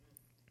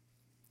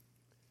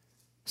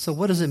So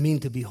what does it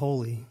mean to be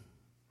holy?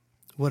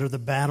 What are the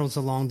battles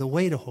along the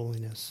way to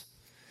holiness?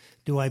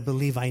 Do I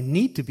believe I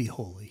need to be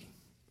holy?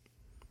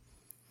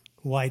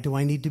 Why do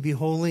I need to be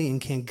holy? And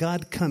can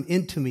God come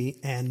into me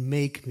and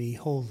make me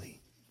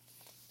holy?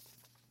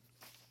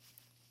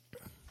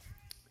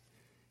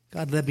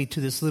 God led me to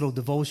this little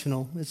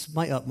devotional. It's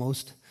my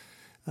utmost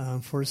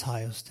for his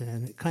highest.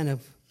 And it kind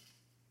of,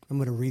 I'm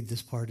going to read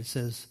this part. It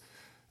says,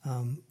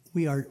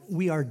 we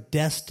are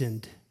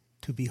destined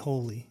to be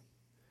holy.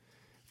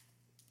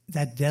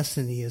 That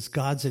destiny is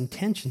God's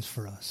intentions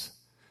for us.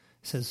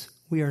 It says,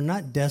 we are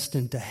not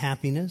destined to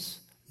happiness,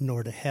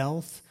 nor to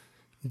health,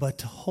 but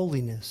to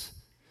holiness.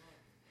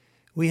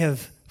 We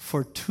have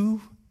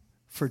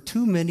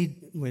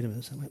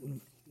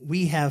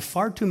we have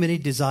far too many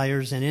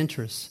desires and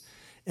interests,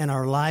 and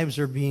our lives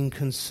are being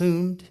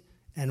consumed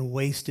and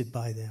wasted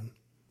by them.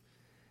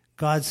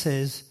 God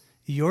says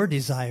your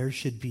desires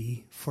should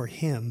be for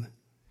him.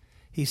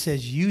 He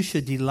says you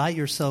should delight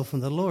yourself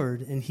in the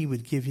Lord, and he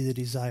would give you the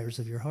desires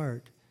of your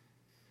heart.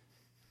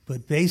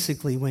 But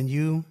basically, when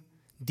you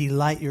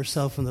delight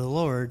yourself in the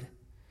Lord,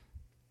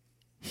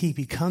 he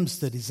becomes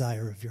the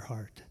desire of your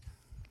heart.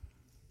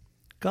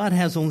 God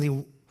has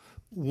only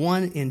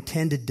one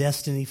intended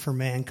destiny for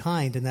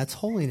mankind, and that's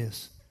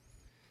holiness.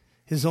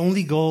 His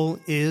only goal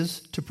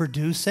is to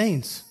produce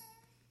saints,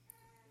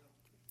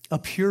 a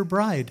pure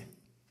bride.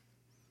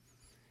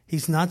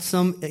 He's not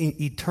some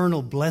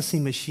eternal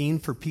blessing machine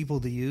for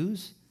people to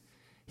use.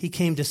 He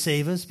came to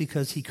save us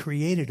because he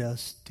created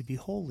us to be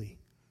holy.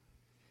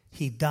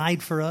 He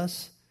died for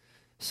us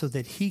so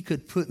that he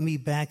could put me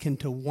back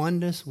into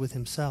oneness with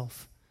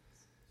himself.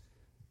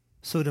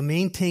 So to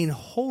maintain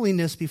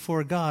holiness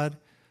before God,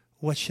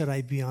 what should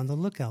I be on the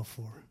lookout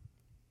for?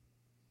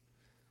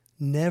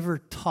 Never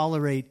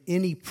tolerate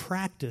any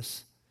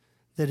practice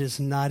that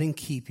is not in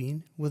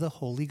keeping with a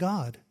holy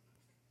God.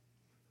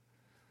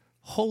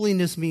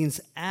 Holiness means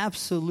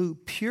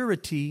absolute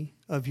purity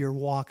of your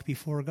walk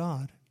before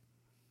God.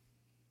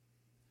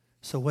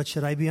 So what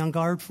should I be on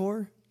guard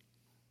for?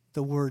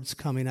 The words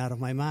coming out of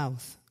my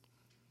mouth.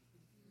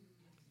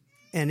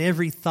 And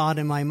every thought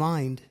in my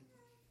mind.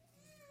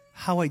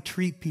 How I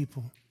treat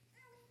people.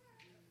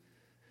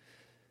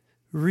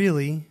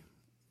 Really,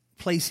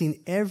 placing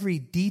every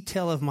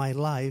detail of my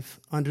life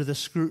under the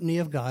scrutiny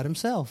of God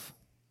himself.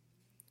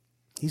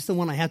 He's the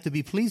one I have to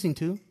be pleasing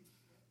to.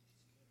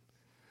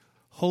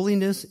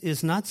 Holiness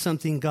is not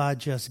something God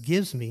just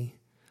gives me.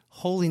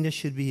 Holiness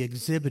should be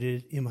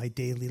exhibited in my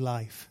daily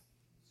life.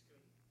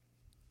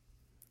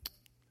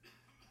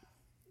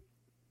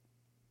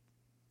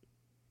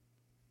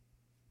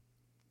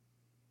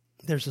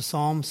 There's a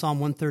Psalm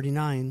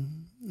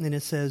 139, and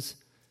it says,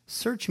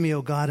 "Search me,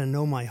 O God, and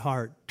know my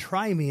heart.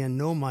 Try me and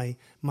know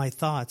my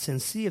thoughts, and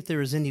see if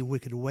there is any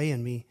wicked way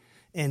in me,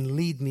 and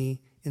lead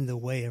me in the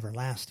way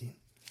everlasting."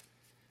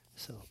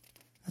 So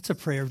that's a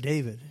prayer of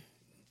David.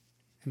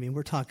 I mean,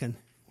 we're talking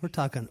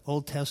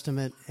Old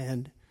Testament,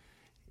 and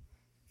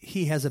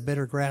he has a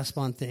better grasp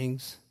on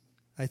things,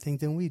 I think,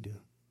 than we do.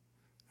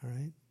 All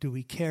right? Do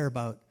we care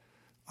about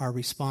our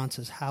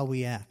responses, how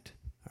we act,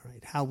 all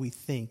right, how we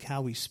think,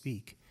 how we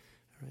speak?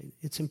 All right?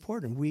 It's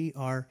important. We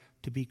are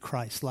to be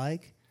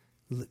Christ-like,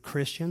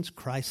 Christians,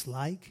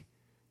 Christ-like.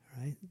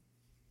 All right?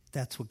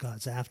 That's what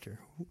God's after.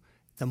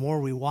 The more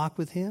we walk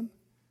with him,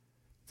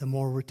 the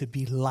more we're to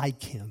be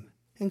like him.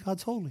 And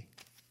God's holy.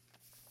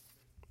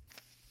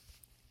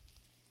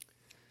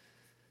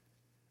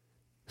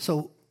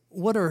 So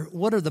what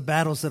are the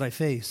battles that I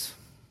face?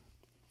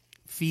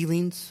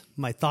 Feelings,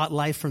 my thought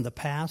life from the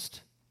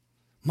past,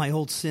 my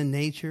old sin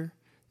nature,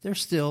 they're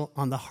still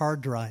on the hard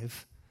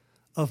drive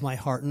of my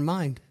heart and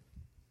mind.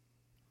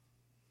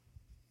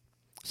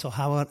 So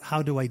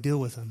how do I deal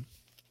with them?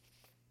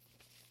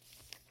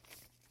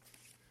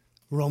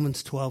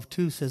 Romans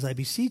 12:2 says, "I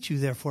beseech you,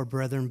 therefore,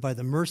 brethren, by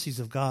the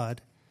mercies of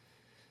God,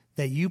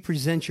 that you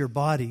present your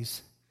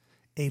bodies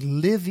a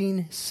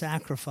living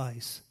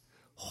sacrifice,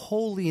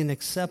 holy and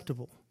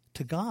acceptable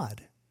to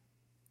God."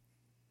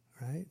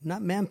 Right?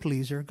 Not man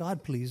pleaser,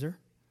 God pleaser,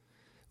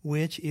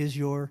 which is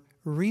your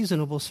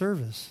reasonable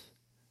service.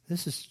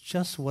 This is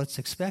just what's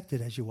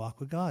expected as you walk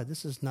with God.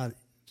 This is not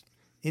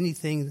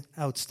anything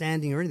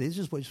outstanding or anything. This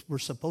is what we're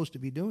supposed to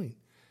be doing.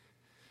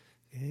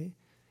 Okay?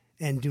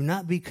 And do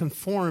not be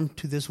conformed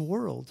to this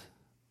world,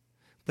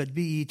 but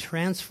be ye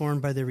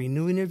transformed by the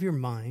renewing of your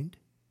mind,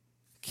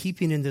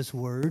 keeping in this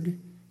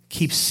word,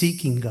 keep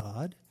seeking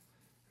God,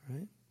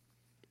 right?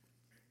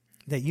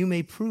 That you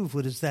may prove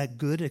what is that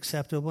good,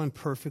 acceptable, and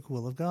perfect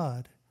will of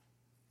God,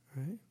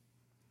 right?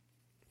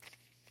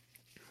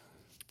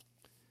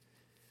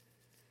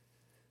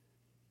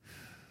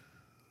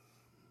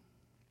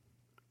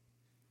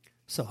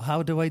 So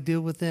how do I deal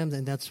with them?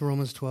 And that's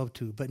Romans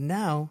 12:2. But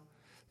now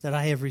that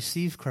I have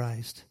received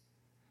Christ,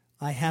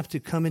 I have to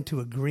come into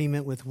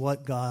agreement with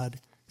what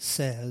God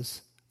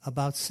says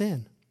about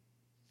sin.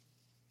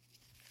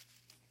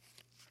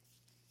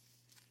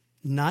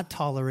 Not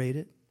tolerate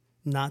it,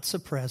 not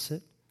suppress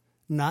it,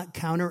 not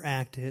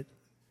counteract it,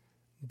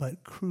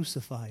 but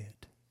crucify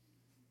it,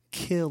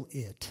 kill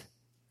it.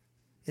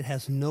 It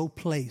has no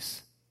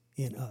place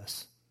in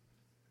us.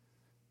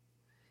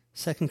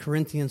 2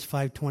 Corinthians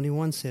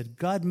 5:21 said,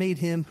 God made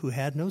him who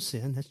had no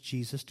sin, that's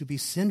Jesus, to be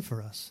sin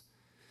for us,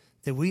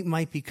 that we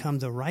might become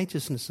the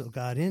righteousness of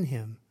God in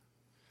him.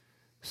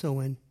 So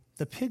when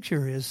the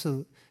picture is,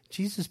 so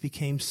Jesus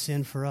became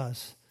sin for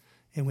us.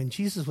 And when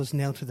Jesus was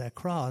nailed to that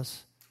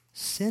cross,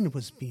 sin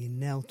was being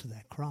nailed to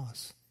that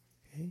cross.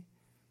 Okay?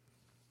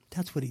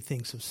 That's what he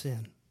thinks of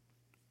sin.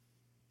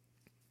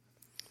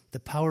 The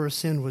power of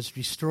sin was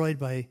destroyed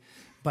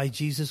by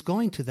Jesus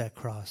going to that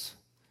cross.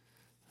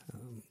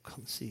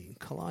 Let's see,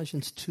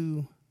 Colossians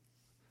 2:11.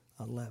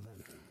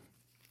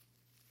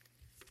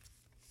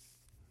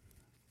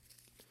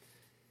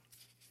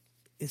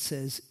 It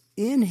says,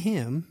 in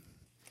him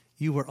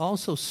you were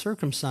also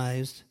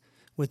circumcised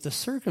with the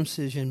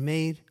circumcision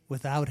made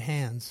without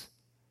hands.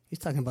 He's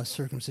talking about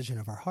circumcision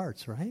of our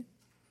hearts, right?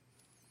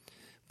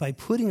 By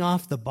putting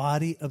off the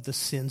body of the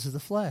sins of the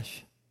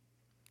flesh.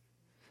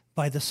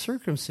 By the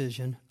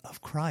circumcision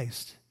of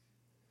Christ.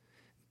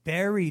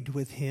 Buried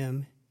with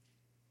him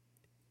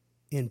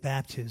in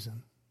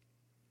baptism.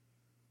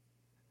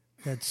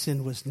 That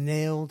sin was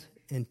nailed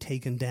and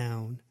taken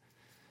down.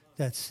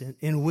 That sin,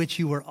 in which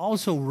you were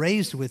also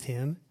raised with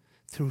him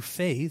through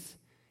faith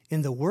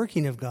in the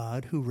working of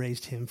God who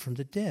raised him from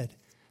the dead.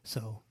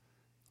 So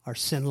our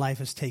sin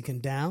life is taken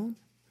down,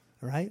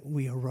 right?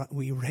 We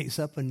raise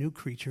up a new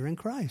creature in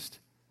Christ.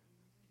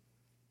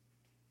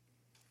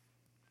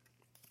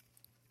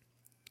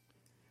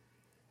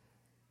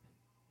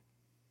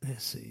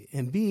 Let's see.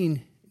 And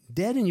being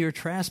dead in your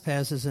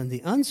trespasses and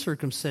the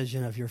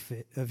uncircumcision of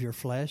your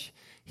flesh,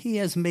 he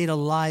has made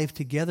alive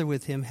together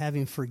with him,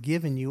 having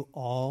forgiven you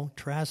all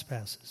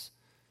trespasses.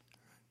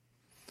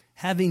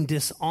 Having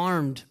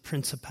disarmed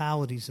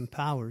principalities and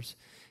powers,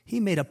 he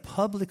made a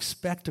public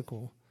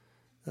spectacle.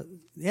 The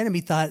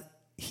enemy thought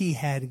he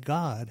had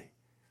God.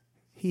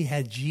 He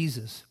had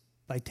Jesus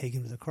by taking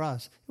him to the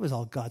cross. It was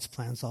all God's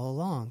plans all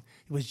along.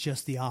 It was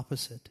just the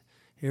opposite.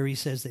 Here he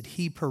says that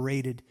he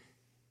paraded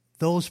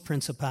those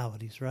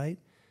principalities, right?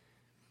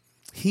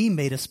 He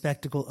made a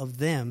spectacle of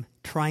them,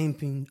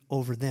 triumphing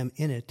over them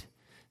in it.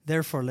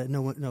 Therefore, let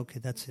no one... Okay,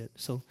 that's it.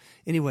 So,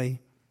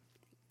 anyway,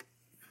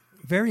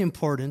 very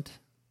important.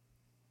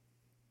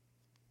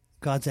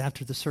 God's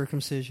after the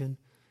circumcision.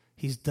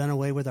 He's done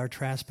away with our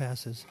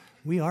trespasses.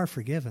 We are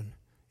forgiven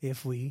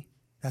if we...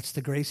 That's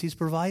the grace he's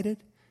provided.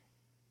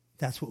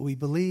 That's what we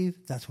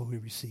believe. That's what we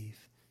receive.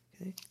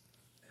 Okay?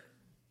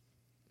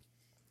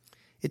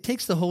 It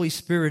takes the Holy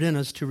Spirit in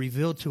us to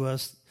reveal to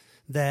us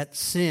that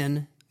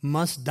sin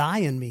must die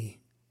in me.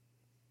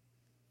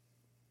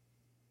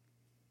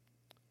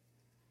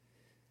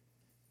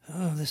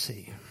 Oh, let's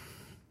see.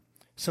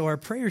 So our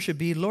prayer should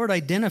be, Lord,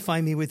 identify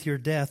me with your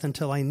death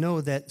until I know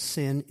that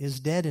sin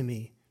is dead in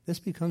me. This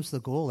becomes the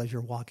goal as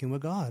you're walking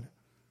with God.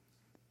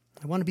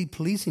 I want to be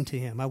pleasing to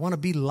him. I want to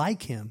be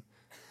like him.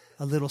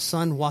 A little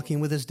son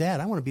walking with his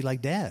dad. I want to be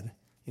like dad.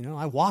 You know,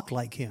 I walk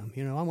like him.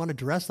 You know, I want to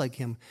dress like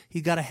him.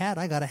 He got a hat,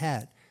 I got a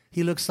hat.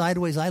 He looks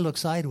sideways, I look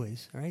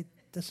sideways. All right?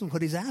 This is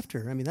what he's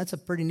after. I mean, that's a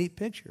pretty neat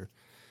picture.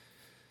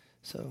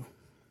 So,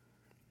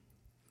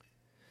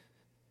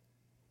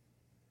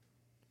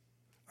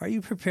 are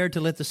you prepared to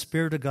let the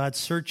Spirit of God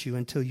search you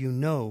until you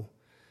know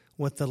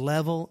what the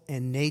level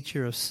and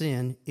nature of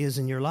sin is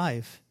in your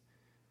life,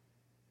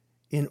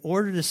 in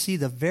order to see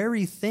the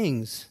very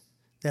things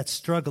that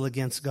struggle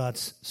against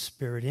God's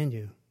Spirit in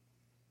you?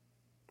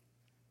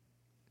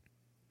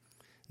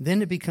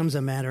 Then it becomes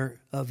a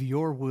matter of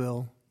your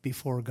will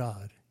before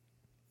God.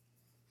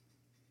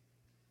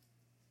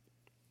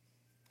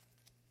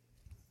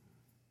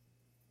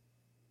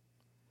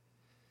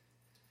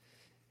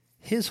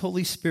 His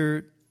Holy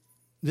Spirit,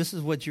 this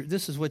is what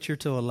you're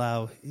to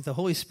allow the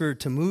Holy Spirit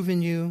to move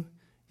in you.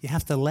 You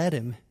have to let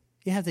him.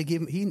 You have to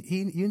give him.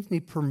 You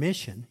need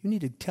permission. You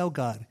need to tell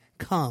God,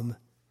 "Come,"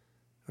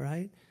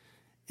 right?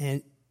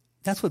 And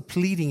that's what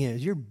pleading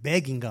is. You're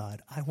begging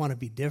God, "I want to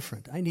be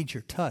different. I need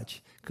your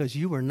touch," because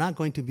you are not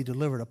going to be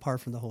delivered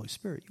apart from the Holy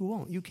Spirit. You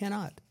won't. You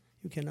cannot.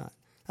 You cannot.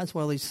 That's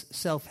why all these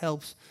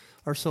self-helps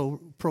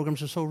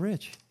programs are so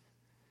rich.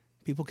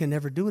 People can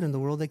never do it in the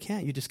world. They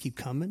can't. You just keep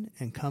coming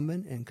and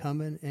coming and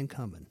coming and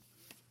coming.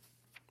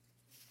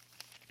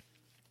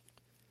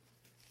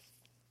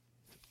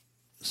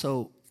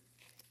 So,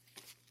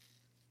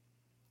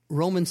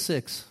 Romans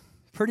 6,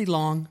 pretty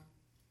long,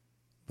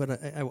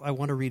 but I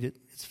want to read it.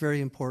 It's very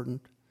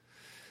important.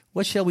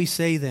 What shall we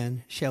say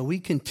then? Shall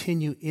we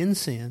continue in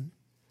sin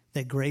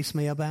that grace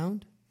may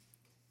abound?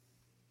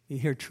 You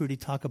hear Trudy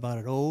talk about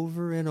it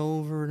over and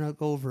over and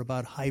over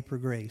about hyper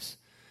grace.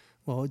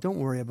 Well, don't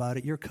worry about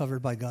it. You're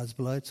covered by God's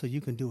blood, so you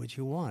can do what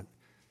you want.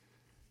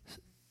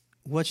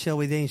 What shall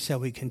we then? Shall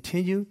we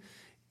continue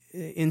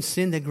in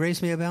sin that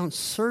grace may abound?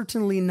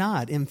 Certainly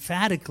not,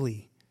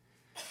 emphatically.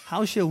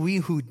 How shall we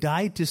who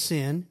died to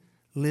sin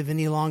live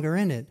any longer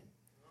in it?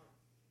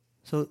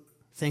 So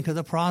think of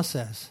the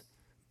process.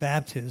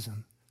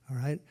 Baptism, all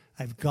right?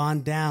 I've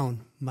gone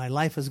down. My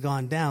life has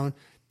gone down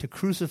to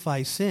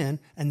crucify sin,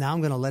 and now I'm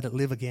going to let it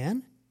live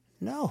again?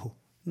 No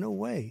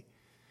way.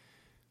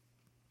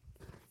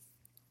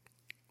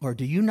 Or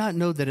do you not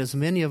know that as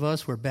many of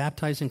us were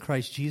baptized in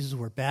Christ Jesus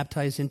were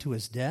baptized into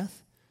his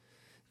death?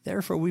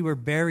 Therefore we were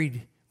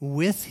buried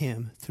with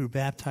him through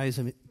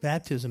baptism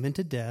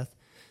into death,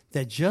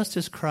 that just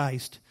as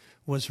Christ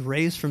was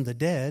raised from the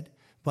dead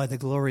by the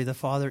glory of the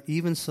Father,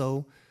 even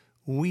so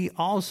we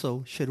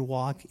also should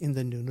walk in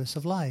the newness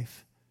of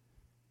life.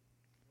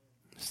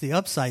 It's the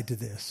upside to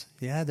this.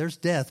 Yeah, there's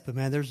death, but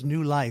man, there's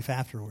new life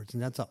afterwards,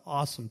 and that's an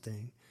awesome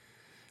thing.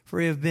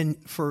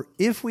 For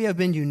if we have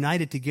been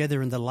united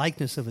together in the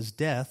likeness of his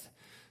death,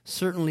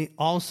 certainly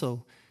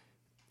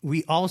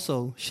we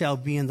also shall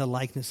be in the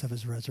likeness of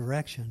his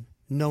resurrection,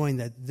 knowing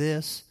that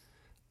this,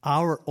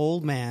 our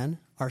old man,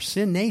 our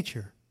sin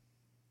nature,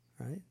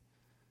 right,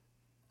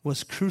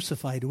 was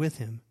crucified with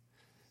him,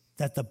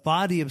 that the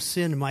body of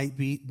sin might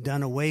be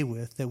done away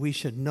with, that we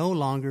should no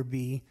longer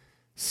be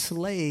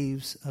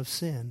slaves of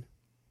sin.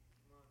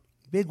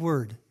 Big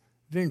word,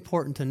 very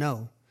important to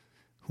know.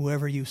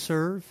 Whoever you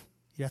serve,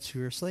 that's who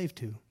you're a slave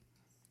to.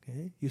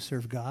 Okay? You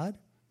serve God,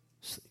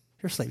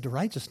 you're a slave to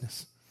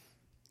righteousness.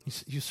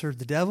 You serve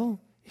the devil,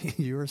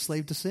 you're a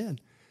slave to sin.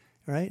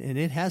 Right? And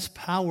it has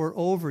power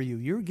over you.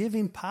 You're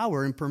giving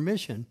power and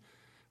permission,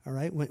 all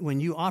right, when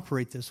you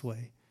operate this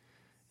way.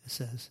 It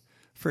says,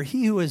 for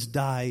he who has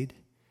died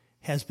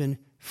has been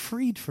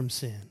freed from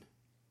sin.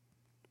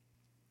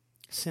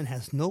 Sin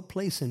has no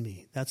place in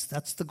me.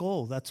 That's the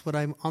goal. That's what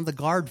I'm on the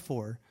guard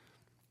for.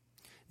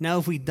 Now,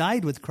 if we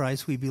died with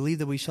Christ, we believe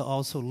that we shall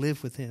also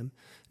live with him,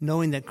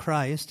 knowing that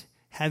Christ,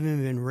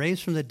 having been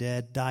raised from the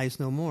dead, dies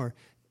no more.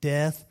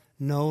 Death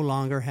no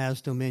longer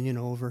has dominion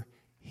over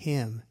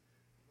him.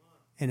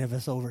 And if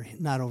it's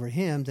not over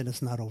him, then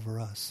it's not over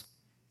us.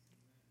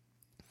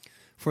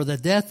 For the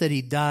death that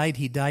he died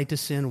to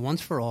sin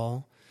once for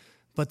all,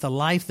 but the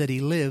life that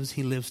he lives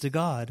to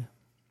God.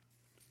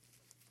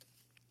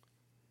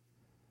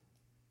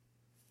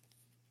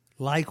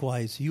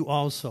 Likewise, you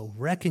also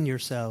reckon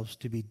yourselves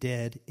to be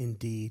dead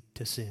indeed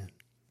to sin.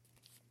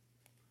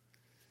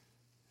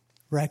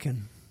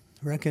 Reckon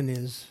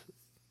is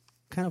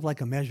kind of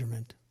like a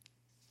measurement.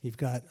 You've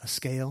got a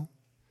scale.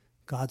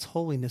 God's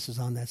holiness is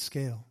on that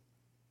scale.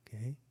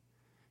 Okay?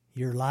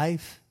 Your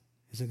life,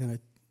 is it going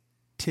to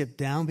tip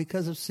down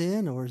because of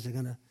sin, or is it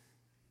going to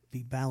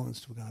be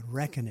balanced with God?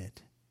 Reckon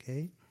it.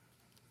 Okay?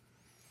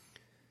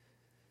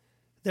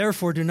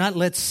 Therefore, do not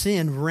let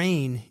sin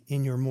reign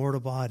in your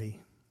mortal body.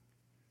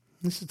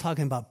 This is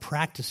talking about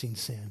practicing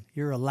sin.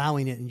 You're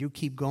allowing it and you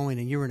keep going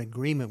and you're in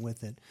agreement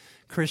with it.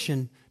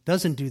 Christian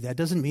doesn't do that.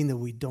 Doesn't mean that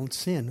we don't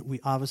sin. We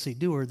obviously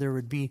do, or there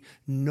would be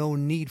no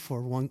need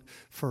for 1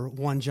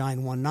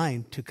 John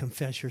 1:9 to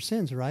confess your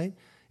sins, right?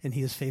 And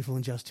he is faithful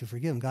and just to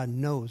forgive them. God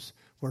knows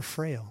we're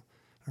frail,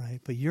 all right?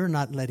 But you're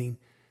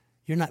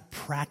not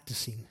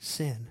practicing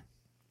sin.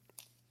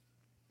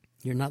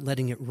 You're not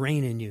letting it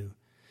reign in you,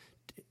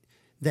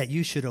 that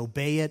you should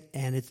obey it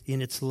and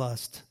in its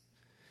lust.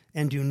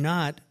 And do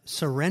not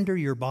surrender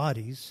your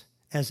bodies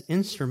as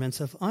instruments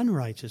of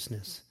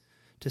unrighteousness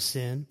to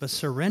sin, but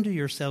surrender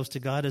yourselves to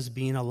God as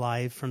being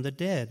alive from the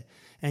dead,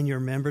 and your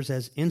members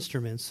as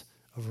instruments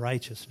of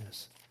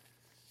righteousness.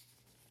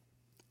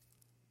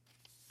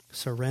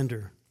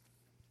 Surrender.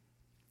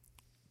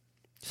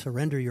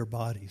 Surrender your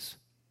bodies.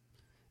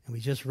 And we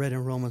just read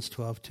in Romans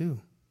 12:2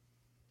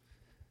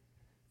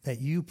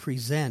 that you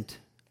present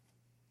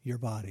your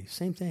bodies.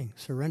 Same thing.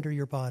 Surrender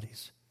your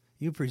bodies.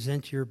 You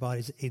present your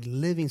bodies a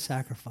living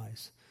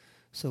sacrifice.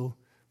 So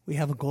we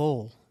have a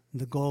goal.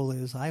 The goal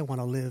is I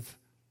want to live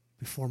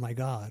before my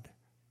God,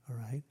 all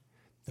right?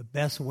 The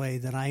best way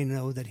that I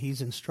know that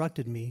he's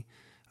instructed me,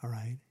 all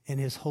right? And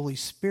his Holy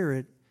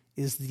Spirit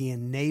is the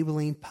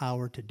enabling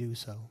power to do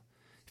so.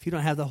 If you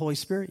don't have the Holy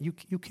Spirit,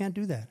 you can't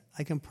do that.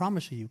 I can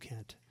promise you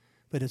can't.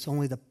 But it's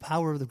only the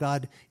power of the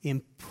God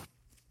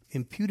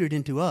imputed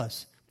into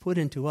us, put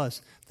into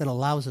us, that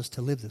allows us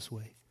to live this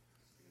way.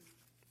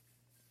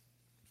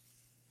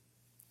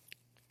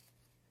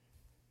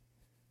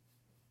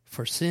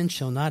 For sin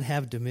shall not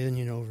have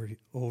dominion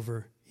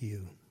over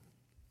you.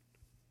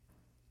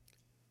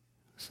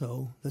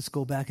 So let's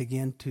go back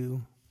again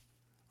to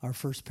our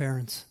first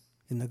parents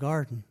in the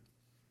garden.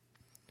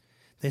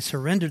 They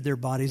surrendered their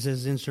bodies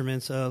as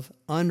instruments of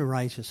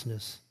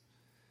unrighteousness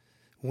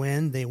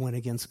when they went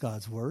against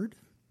God's word,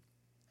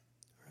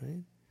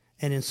 right?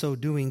 And in so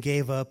doing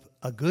gave up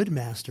a good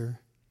master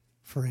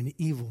for an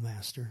evil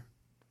master,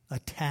 a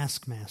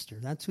taskmaster.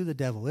 That's who the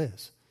devil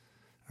is,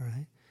 all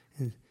right?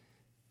 And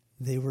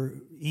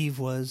Eve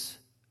was,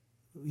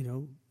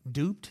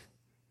 duped.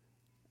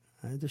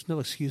 There's no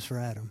excuse for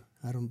Adam.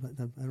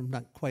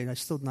 I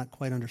still not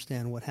quite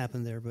understand what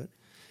happened there, but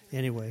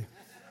anyway.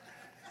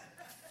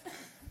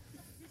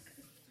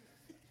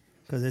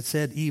 Because it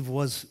said Eve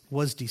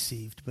was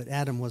deceived, but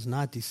Adam was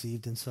not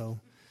deceived, and so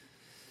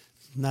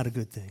not a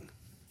good thing.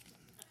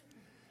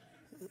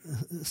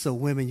 So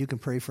women, you can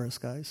pray for us,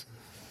 guys.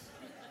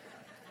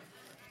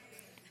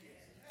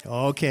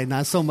 Okay,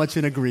 not so much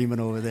in agreement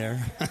over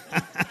there.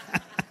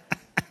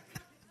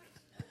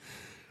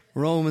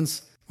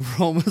 Romans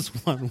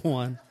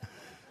 1:1.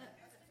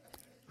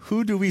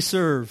 Who do we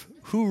serve?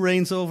 Who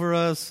reigns over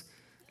us?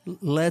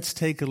 Let's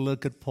take a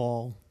look at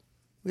Paul.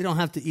 We don't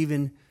have to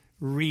even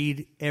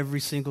read every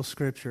single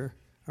scripture,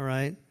 all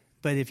right?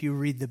 But if you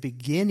read the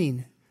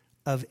beginning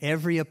of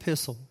every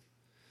epistle,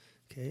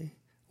 okay,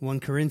 1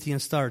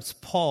 Corinthians starts,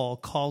 Paul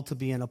called to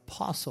be an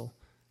apostle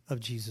of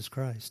Jesus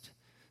Christ.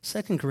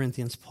 2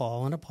 Corinthians,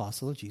 Paul, an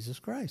apostle of Jesus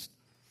Christ.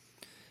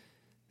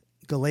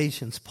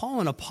 Galatians, Paul,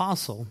 an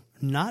apostle,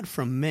 not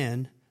from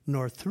men,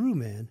 nor through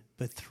men,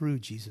 but through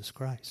Jesus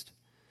Christ.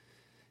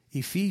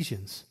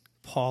 Ephesians,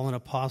 Paul, an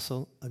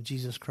apostle of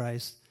Jesus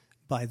Christ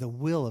by the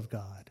will of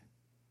God.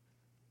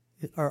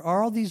 Are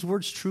all these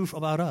words true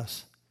about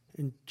us?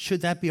 And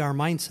should that be our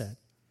mindset?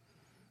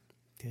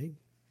 Okay.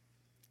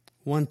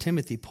 1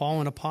 Timothy,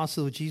 Paul, an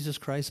apostle of Jesus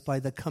Christ by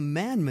the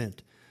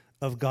commandment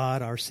of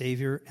God, our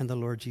Savior, and the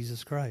Lord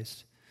Jesus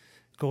Christ.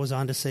 Goes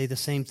on to say the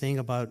same thing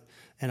about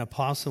an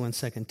apostle in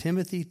 2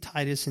 Timothy,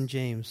 Titus, and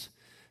James.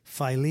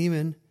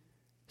 Philemon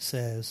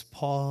says,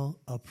 Paul,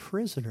 a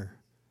prisoner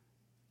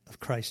of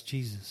Christ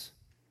Jesus.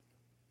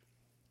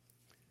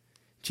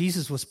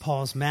 Jesus was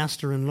Paul's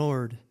master and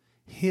Lord.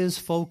 His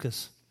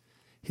focus,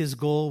 his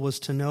goal was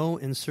to know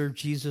and serve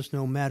Jesus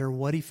no matter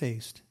what he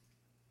faced.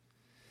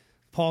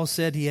 Paul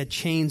said he had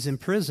chains in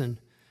prison,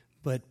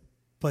 but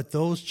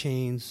those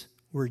chains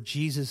were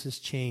Jesus'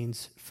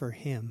 chains for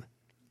him.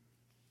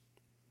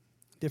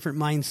 Different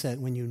mindset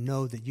when you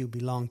know that you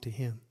belong to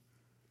him.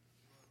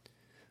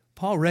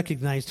 Paul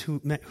recognized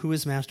who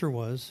his master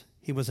was.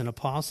 He was an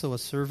apostle, a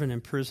servant,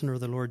 and prisoner of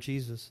the Lord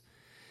Jesus.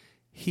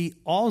 He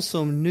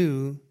also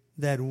knew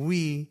that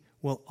we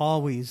will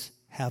always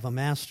have a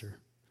master.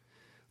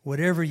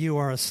 Whatever you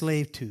are a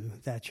slave to,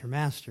 that's your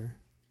master.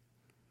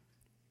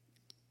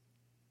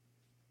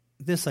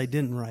 This I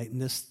didn't write,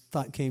 and this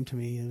thought came to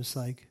me. It was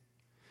like,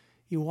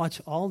 you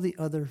watch all the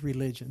other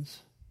religions,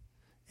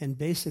 and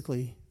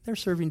basically, they're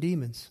serving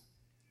demons.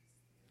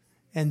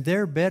 And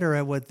they're better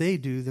at what they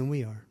do than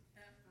we are.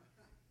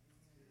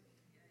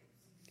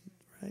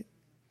 Right?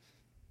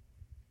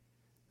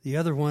 The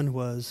other one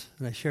was,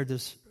 and I shared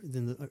this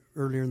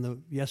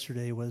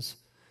yesterday, was,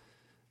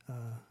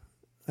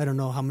 I don't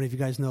know how many of you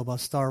guys know about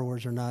Star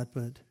Wars or not,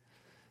 but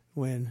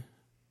when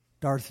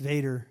Darth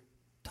Vader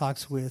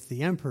talks with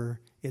the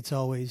Emperor, it's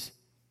always,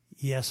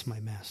 yes, my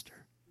master.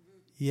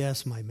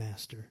 Yes, my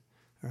master.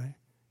 All right?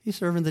 He's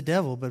serving the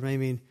devil, but I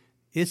mean,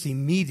 it's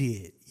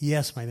immediate,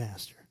 yes, my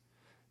master.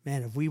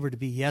 Man, if we were to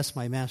be yes,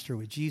 my master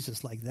with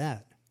Jesus like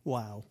that,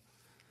 wow.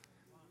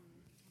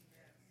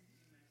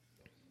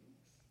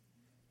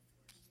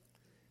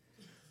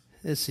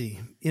 Let's see.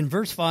 In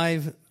verse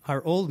 5,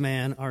 our old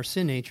man, our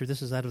sin nature,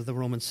 this is out of the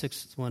Romans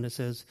 6 one, it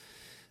says,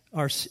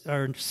 our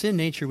sin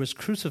nature was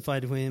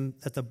crucified with him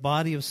that the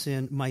body of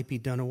sin might be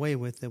done away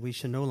with, that we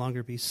should no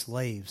longer be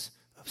slaves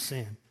of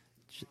sin.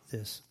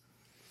 This.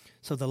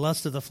 So the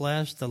lust of the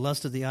flesh, the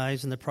lust of the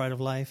eyes, and the pride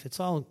of life, it's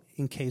all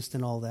encased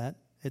in all that.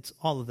 It's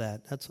all of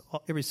that.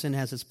 Every sin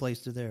has its place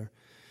to there.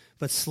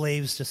 But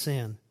slaves to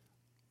sin.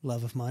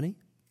 Love of money.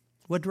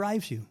 What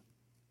drives you?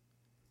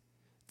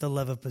 The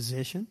love of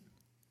position.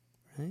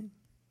 Right?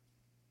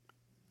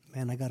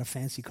 Man, I got a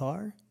fancy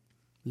car.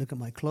 Look at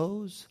my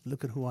clothes.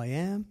 Look at who I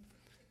am.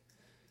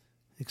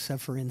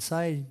 Except for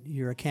inside,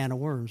 you're a can of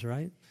worms,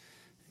 right?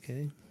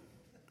 Okay.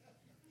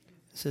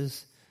 It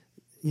says,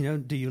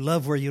 do you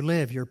love where you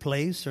live, your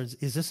place, or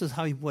is this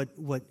how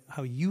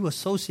you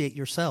associate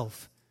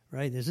yourself,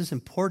 right? Is this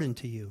important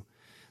to you?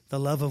 The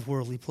love of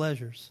worldly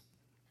pleasures.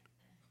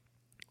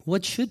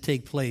 What should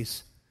take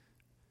place?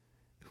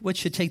 What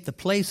should take the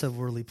place of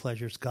worldly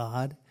pleasures?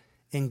 God,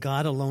 and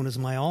God alone is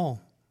my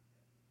all.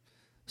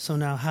 So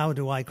now how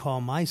do I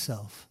call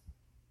myself?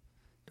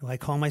 Do I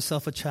call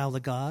myself a child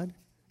of God,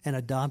 an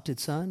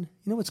adopted son?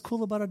 You know what's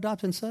cool about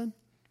adopted son?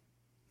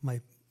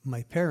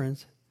 My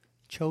parents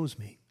chose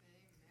me.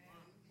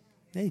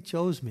 They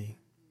chose me.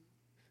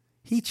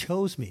 He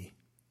chose me.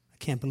 I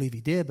can't believe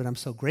he did, but I'm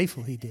so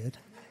grateful he did.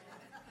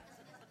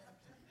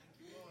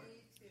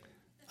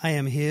 I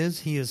am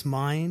his. He is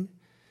mine.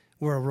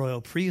 We're a royal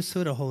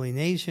priesthood, a holy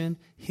nation,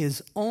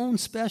 his own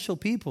special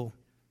people.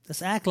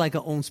 Let's act like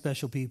our own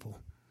special people.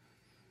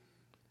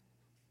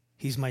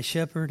 He's my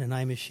shepherd, and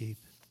I'm his sheep.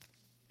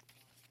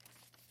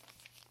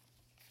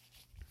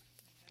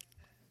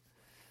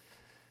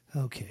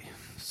 Okay,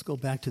 let's go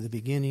back to the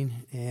beginning.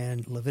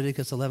 And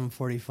Leviticus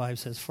 11:45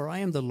 says, "For I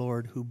am the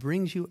Lord who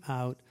brings you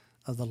out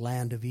of the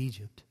land of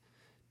Egypt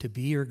to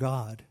be your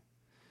God.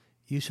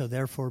 You shall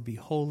therefore be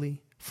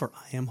holy, for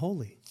I am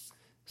holy."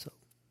 So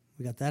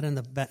we got that in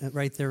the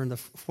right there in the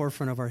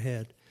forefront of our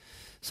head.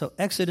 So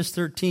Exodus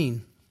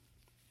 13.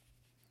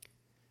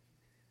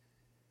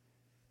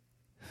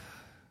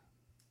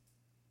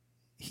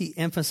 He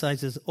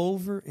emphasizes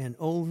over and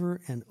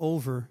over and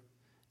over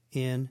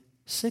in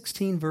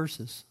 16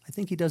 verses. I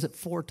think he does it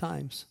 4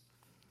 times.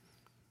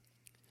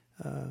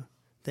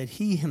 That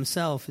he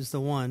himself is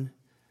the one,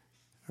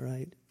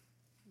 right,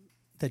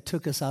 that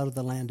took us out of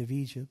the land of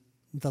Egypt,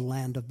 the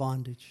land of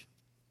bondage.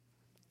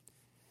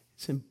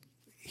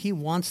 He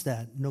wants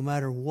that, no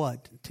matter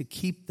what, to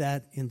keep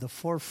that in the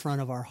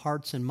forefront of our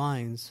hearts and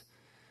minds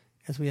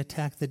as we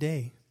attack the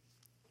day,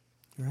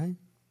 right?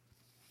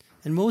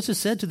 And Moses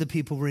said to the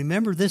people,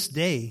 remember this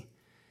day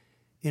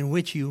in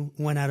which you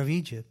went out of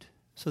Egypt.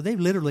 So they've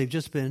literally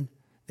just been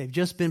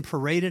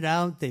paraded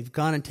out. They've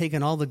gone and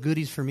taken all the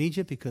goodies from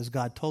Egypt because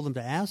God told them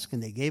to ask,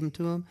 and they gave them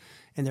to them,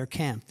 and they're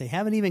camped. They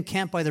haven't even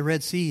camped by the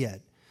Red Sea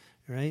yet,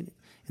 right?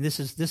 And this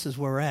is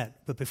where we're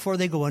at. But before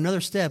they go another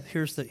step,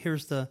 here's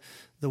the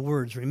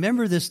words.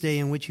 Remember this day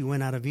in which you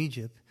went out of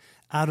Egypt,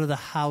 out of the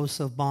house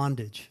of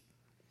bondage.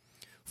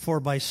 For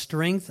by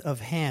strength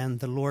of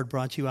hand the Lord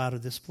brought you out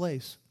of this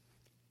place.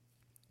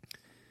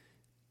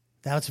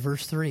 That's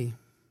verse 3.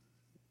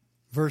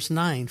 Verse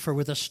 9, for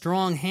with a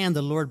strong hand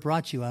the Lord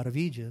brought you out of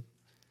Egypt.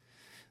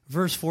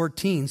 Verse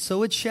 14,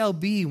 so it shall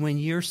be when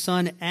your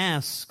son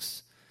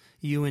asks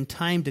you in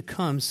time to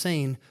come,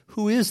 saying,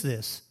 who is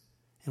this?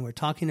 And we're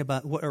talking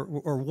about,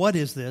 or what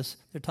is this?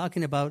 They're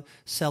talking about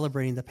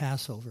celebrating the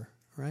Passover,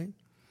 right?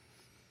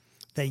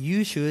 That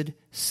you should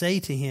say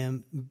to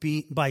him,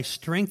 by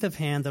strength of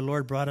hand the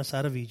Lord brought us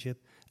out of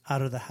Egypt,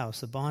 out of the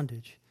house of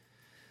bondage.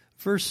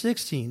 Verse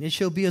 16, it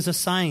shall be as a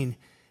sign.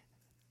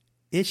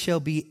 It shall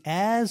be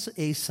as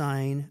a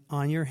sign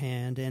on your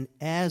hand and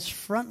as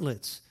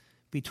frontlets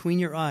between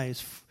your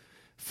eyes.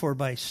 For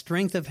by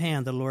strength of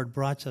hand the Lord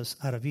brought us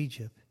out of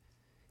Egypt.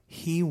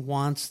 He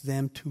wants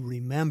them to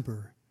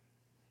remember.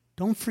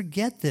 Don't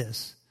forget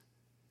this.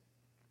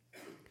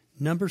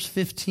 Numbers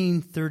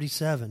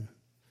 15:37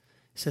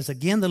 says,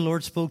 again the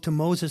Lord spoke to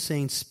Moses,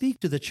 saying,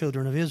 speak to the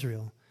children of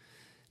Israel.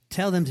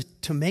 Tell them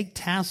to make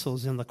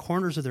tassels in the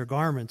corners of their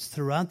garments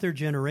throughout their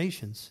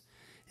generations,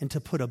 and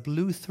to put a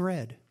blue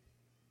thread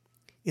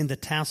in the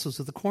tassels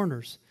of the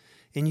corners.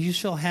 And you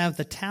shall have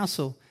the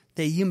tassel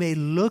that you may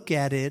look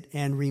at it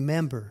and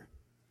remember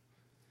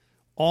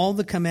all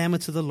the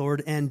commandments of the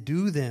Lord and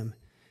do them,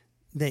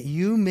 that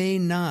you may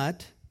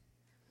not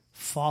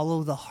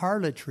follow the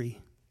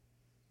harlotry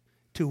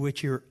to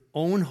which your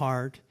own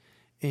heart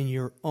and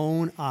your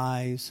own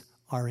eyes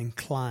are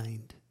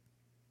inclined.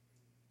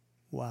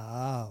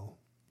 Wow.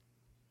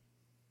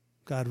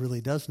 God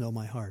really does know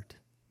my heart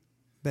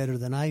better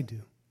than I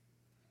do.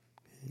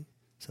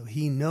 So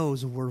he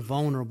knows we're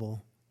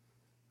vulnerable,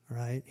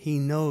 right? He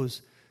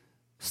knows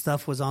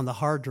stuff was on the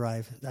hard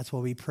drive. That's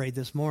what we prayed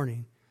this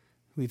morning.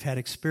 We've had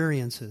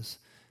experiences.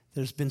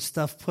 There's been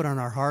stuff put on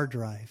our hard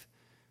drive.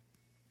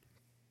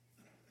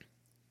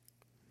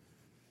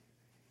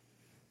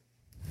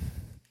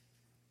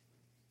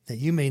 That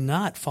you may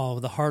not follow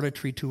the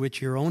harlotry to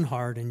which your own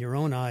heart and your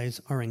own eyes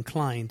are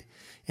inclined,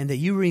 and that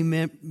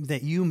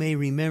you may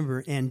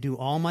remember and do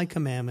all my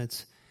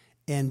commandments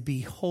and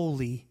be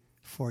holy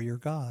for your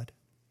God.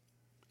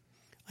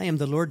 I am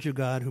the Lord your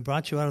God who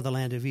brought you out of the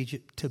land of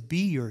Egypt to be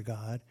your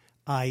God.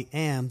 I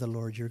am the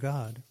Lord your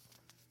God.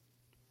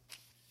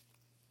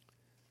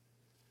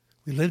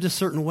 We lived a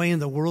certain way in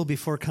the world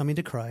before coming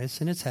to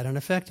Christ, and it's had an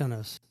effect on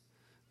us.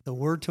 The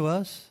word to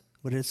us,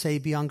 what did it say?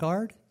 Be on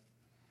guard?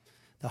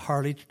 The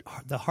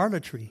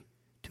harlotry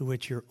to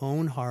which your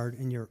own heart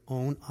and your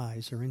own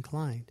eyes are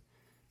inclined.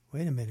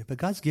 Wait a minute, but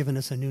God's given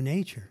us a new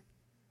nature.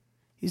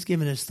 He's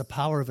given us the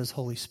power of his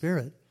Holy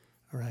Spirit,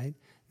 all right?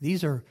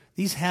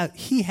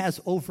 He has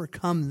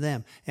overcome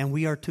them, and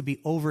we are to be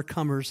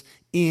overcomers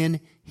in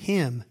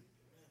him.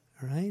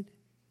 All right?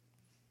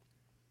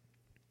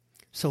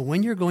 So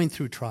when you're going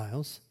through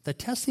trials, the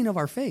testing of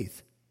our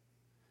faith,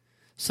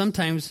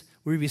 sometimes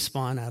we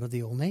respond out of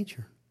the old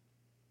nature.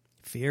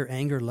 Fear,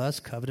 anger,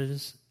 lust,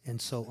 covetousness,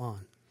 and so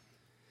on.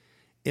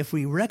 If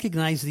we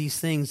recognize these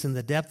things in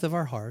the depth of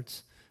our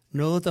hearts,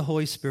 know that the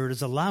Holy Spirit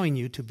is allowing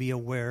you to be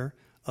aware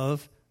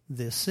of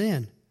this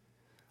sin.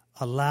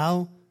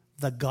 Allow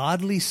the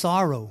godly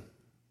sorrow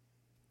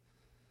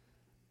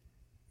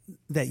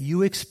that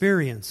you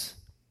experience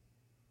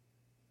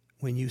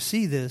when you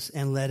see this,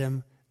 and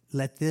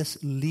let this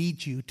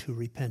lead you to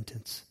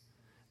repentance.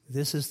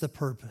 This is the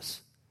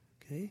purpose.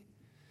 Okay?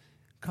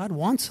 God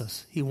wants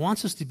us. He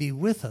wants us to be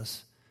with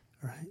us.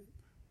 All right?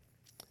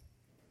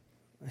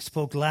 I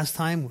spoke last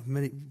time,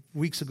 many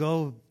weeks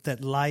ago,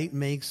 that light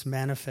makes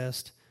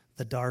manifest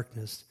the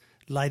darkness.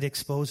 Light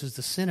exposes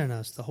the sin in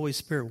us. The Holy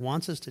Spirit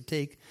wants us to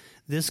take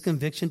this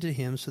conviction to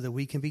him so that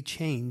we can be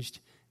changed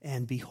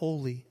and be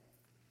holy.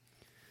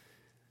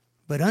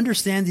 But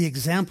understand the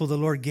example the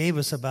Lord gave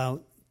us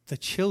about the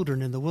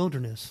children in the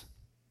wilderness.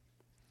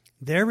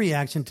 Their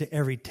reaction to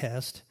every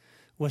test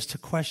was to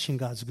question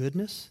God's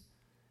goodness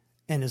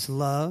and his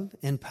love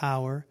and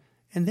power,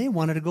 and they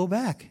wanted to go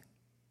back.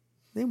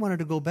 They wanted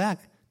to go back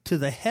to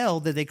the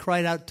hell that they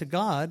cried out to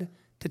God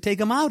to take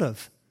them out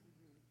of.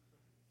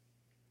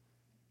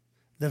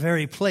 The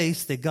very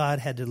place that God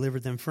had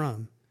delivered them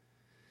from.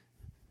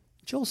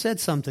 Joel said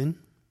something,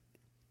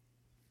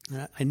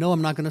 I know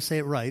I'm not going to say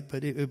it right,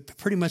 but it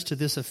pretty much to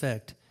this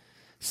effect.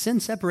 Sin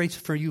separates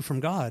for you from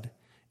God,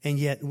 and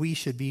yet we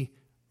should be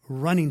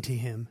running to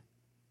him,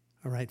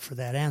 all right, for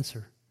that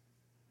answer.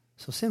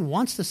 So sin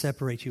wants to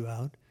separate you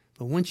out,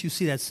 but once you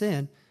see that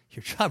sin,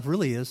 your job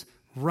really is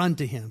run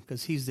to him,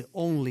 because he's the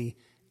only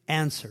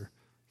answer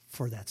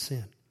for that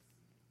sin.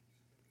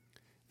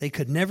 They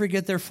could never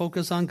get their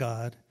focus on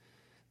God.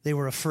 They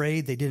were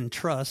afraid, they didn't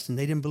trust, and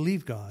they didn't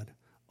believe God.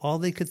 All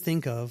they could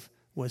think of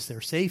was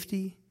their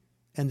safety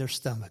and their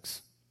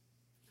stomachs.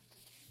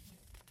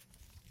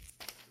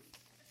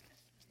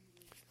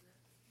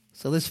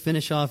 So let's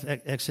finish off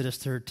Exodus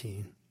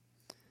 13.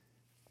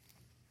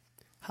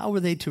 How were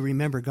they to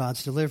remember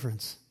God's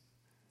deliverance?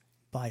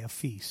 By a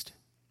feast.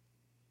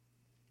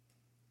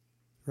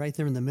 Right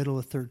there in the middle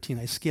of 13.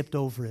 I skipped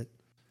over it.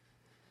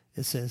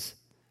 It says,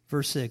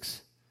 verse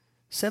 6,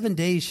 7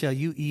 days shall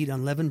you eat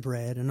unleavened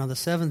bread, and on the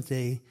seventh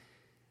day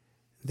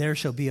there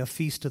shall be a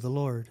feast to the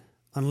Lord.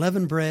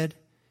 Unleavened bread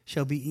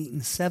shall be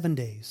eaten 7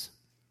 days,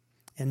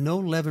 and no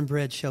leavened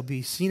bread shall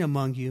be seen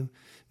among you,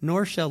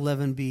 nor shall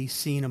leaven be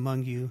seen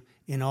among you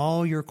in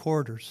all your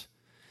quarters.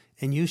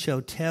 And you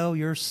shall tell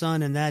your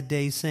son in that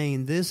day,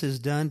 saying, this is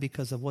done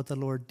because of what the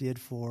Lord did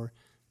for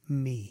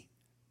me.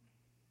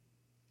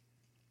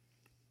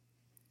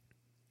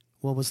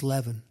 What was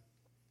leaven?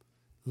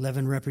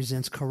 Leaven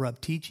represents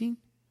corrupt teaching,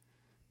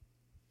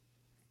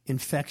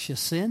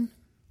 infectious sin,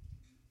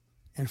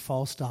 and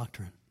false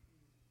doctrine.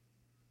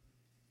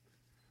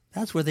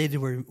 That's what they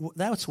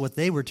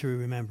were to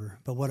remember.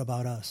 But what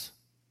about us?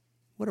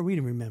 What are we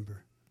to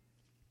remember?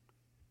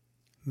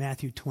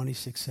 Matthew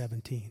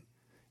 26:17.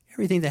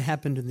 Everything that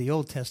happened in the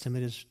Old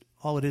Testament is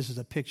all it is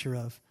a picture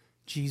of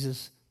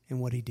Jesus and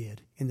what he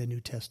did in the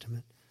New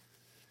Testament.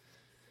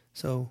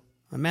 So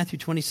on Matthew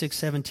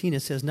 26:17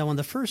 it says, now on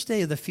the first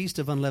day of the Feast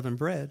of Unleavened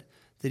Bread,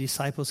 the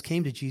disciples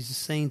came to Jesus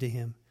saying to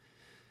him,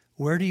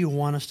 where do you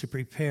want us to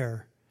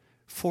prepare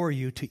for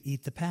you to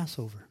eat the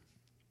Passover?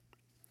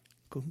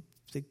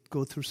 They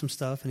go through some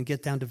stuff and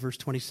get down to verse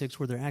 26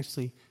 where they're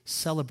actually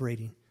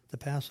celebrating the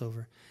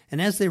Passover.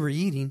 And as they were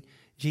eating,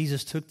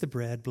 Jesus took the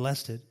bread,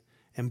 blessed it,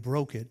 and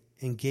broke it,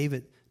 and gave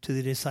it to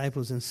the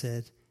disciples and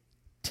said,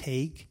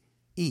 take,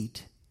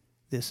 eat,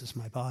 this is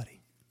my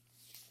body.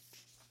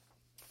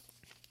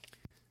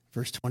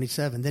 Verse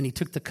 27, then he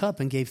took the cup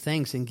and gave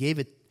thanks and gave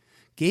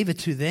it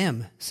to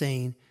them,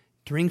 saying,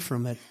 drink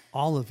from it,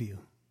 all of you.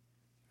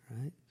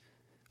 Right?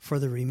 For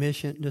the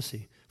remission, let's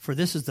see. For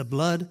this is the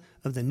blood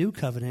of the new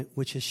covenant,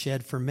 which is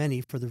shed for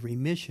many for the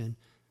remission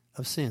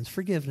of sins,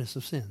 forgiveness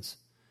of sins.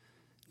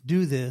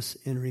 Do this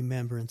in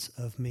remembrance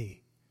of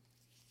me.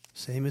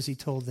 Same as he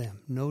told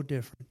them, no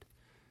different.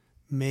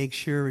 Make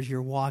sure as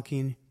you're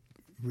walking,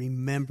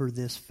 remember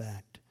this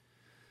fact.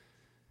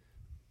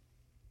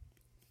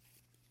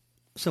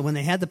 So when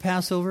they had the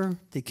Passover,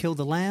 they killed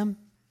the lamb,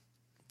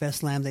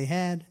 best lamb they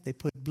had. They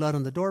put blood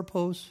on the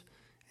doorposts,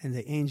 and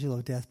the angel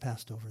of death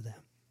passed over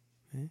them.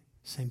 Okay?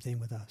 Same thing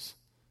with us.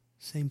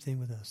 Same thing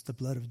with us. The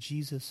blood of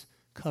Jesus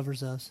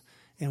covers us,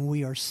 and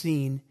we are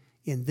seen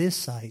in this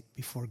sight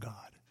before God.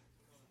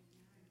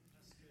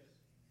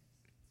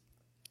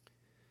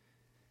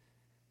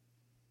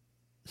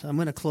 So I'm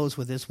going to close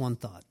with this one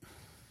thought.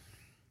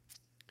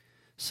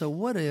 So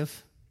what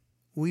if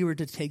we were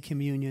to take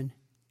communion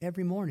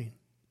every morning?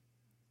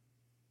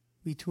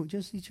 Between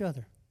just each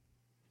other.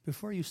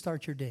 Before you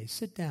start your day,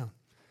 sit down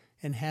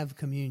and have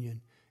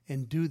communion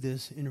and do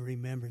this in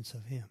remembrance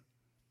of him.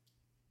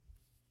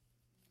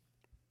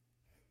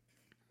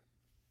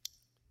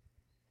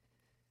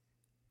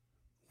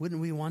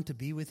 Wouldn't we want to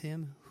be with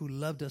him who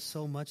loved us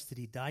so much that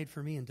he died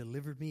for me and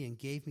delivered me and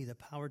gave me the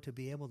power to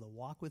be able to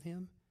walk with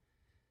him?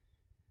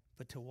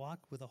 But to walk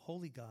with a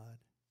holy God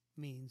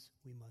means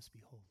we must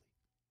be holy.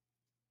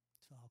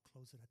 So I'll close it at